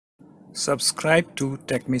Subscribe to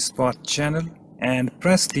TechMeSpot channel and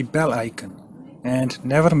press the bell icon and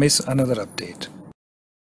never miss another update.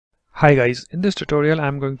 Hi guys, in this tutorial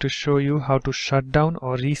I'm going to show you how to shut down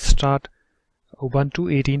or restart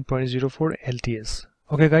Ubuntu 18.04 LTS.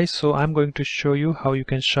 Okay guys, so I'm going to show you how you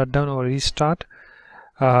can shut down or restart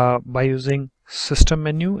by using system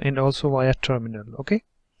menu and also via terminal. Okay,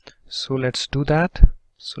 so let's do that.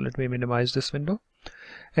 So let me minimize this window.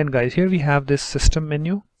 And guys, here we have this system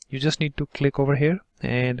menu. You just need to click over here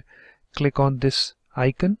and click on this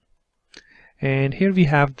icon, and here we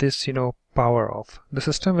have this power off. The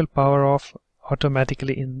system will power off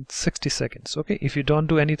automatically in 60 seconds. Okay, if you don't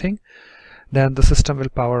do anything, then the system will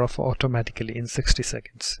power off automatically in 60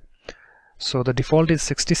 seconds. So the default is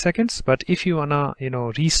 60 seconds, but if you wanna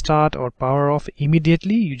restart or power off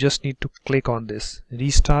immediately, you just need to click on this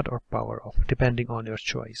restart or power off depending on your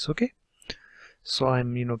choice. Okay, so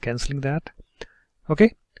I'm canceling that.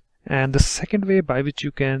 Okay, and the second way by which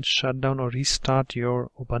you can shut down or restart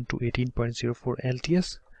your Ubuntu 18.04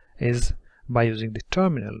 LTS is by using the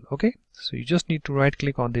terminal. Okay, so you just need to right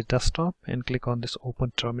click on the desktop and click on this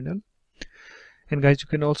open terminal. And guys, you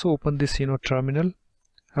can also open this terminal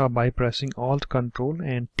by pressing Alt, Control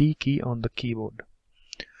and T key on the keyboard.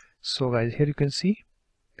 So guys, here you can see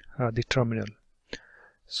the terminal.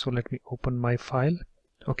 So let me open my file.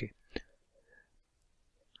 Okay,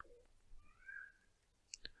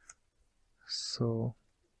 so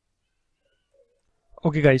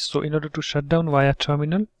okay guys, so in order to shut down via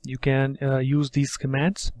terminal, you can use these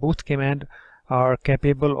commands. Both commands are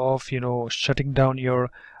capable of shutting down your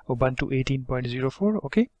Ubuntu 18.04.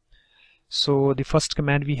 okay, so the first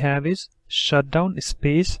command we have is shutdown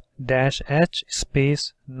space -h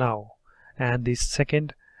space now, and the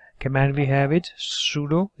second command we have is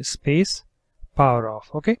sudo space power off.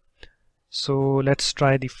 Okay, so let's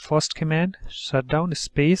try the first command, shutdown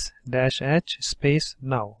space -h space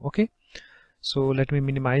now. Okay, so let me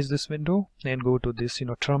minimize this window and go to this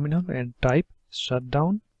terminal and type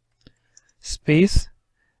shutdown space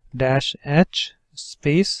 -h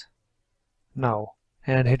space now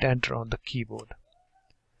and hit enter on the keyboard.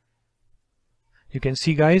 You can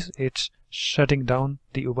see guys, it's shutting down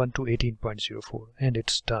the Ubuntu 18.04 and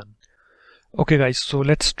it's done. Okay guys, so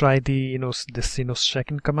let's try the this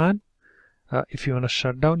second command. If you want to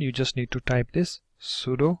shut down, you just need to type this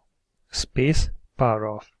sudo space power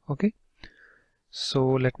off. Okay, so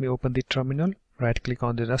let me open the terminal, right click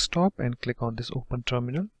on the desktop and click on this open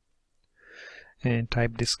terminal and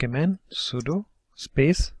type this command sudo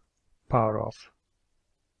space power off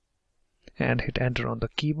and hit enter on the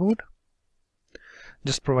keyboard.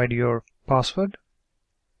 Just provide your password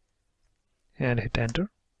and hit enter.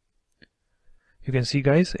 You can see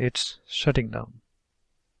guys, it's shutting down.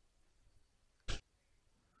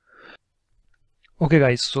 Okay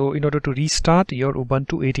guys, so in order to restart your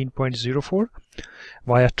Ubuntu 18.04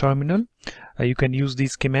 via terminal, you can use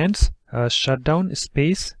these commands shutdown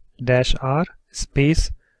space -r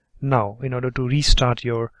space now in order to restart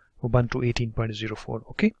your Ubuntu 18.04.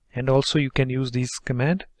 okay, and also you can use this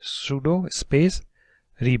command sudo space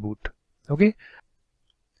reboot. Okay,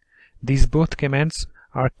 these both commands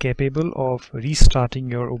are capable of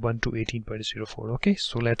restarting your Ubuntu 18.04. okay,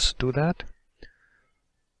 so let's do that.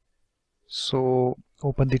 So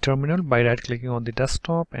open the terminal by right clicking on the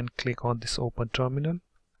desktop and click on this open terminal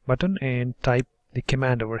button and type the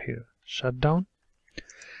command over here, shutdown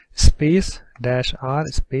space -r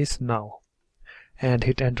space now and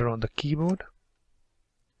hit enter on the keyboard.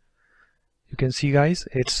 You can see guys,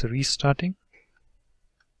 it's restarting.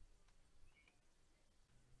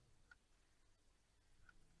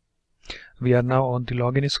 We are now on the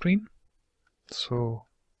login screen, so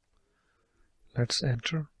let's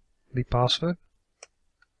enter the password.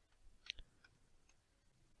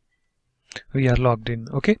 We are logged in.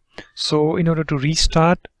 Okay, so in order to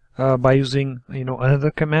restart by using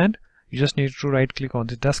another command, you just need to right click on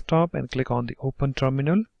the desktop and click on the open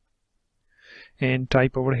terminal and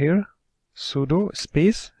type over here sudo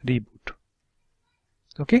space reboot.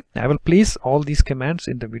 Okay, I will place all these commands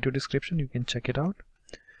in the video description, you can check it out.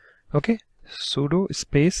 Okay, sudo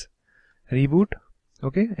space reboot.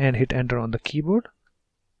 Okay, and hit enter on the keyboard.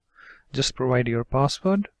 Just provide your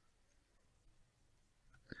password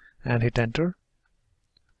and hit enter.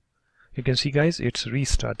 You can see guys, it's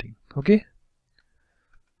restarting. Okay,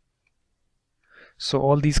 so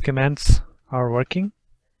all these commands are working.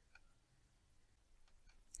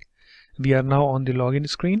 We are now on the login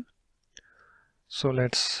screen, so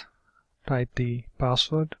let's type the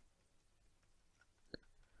password,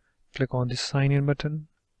 click on the sign in button.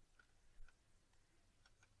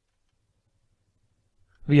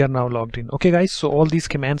 we are now logged in. Okay guys, so all these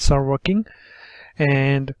commands are working,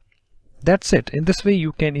 and that's it. In this way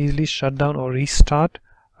you can easily shut down or restart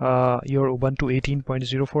your Ubuntu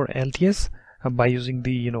 18.04 LTS by using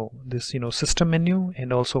the this system menu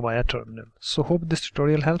and also via terminal. So hope this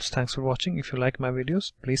tutorial helps. Thanks for watching. If you like my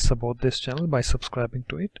videos, please support this channel by subscribing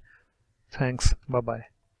to it. Thanks. Bye bye.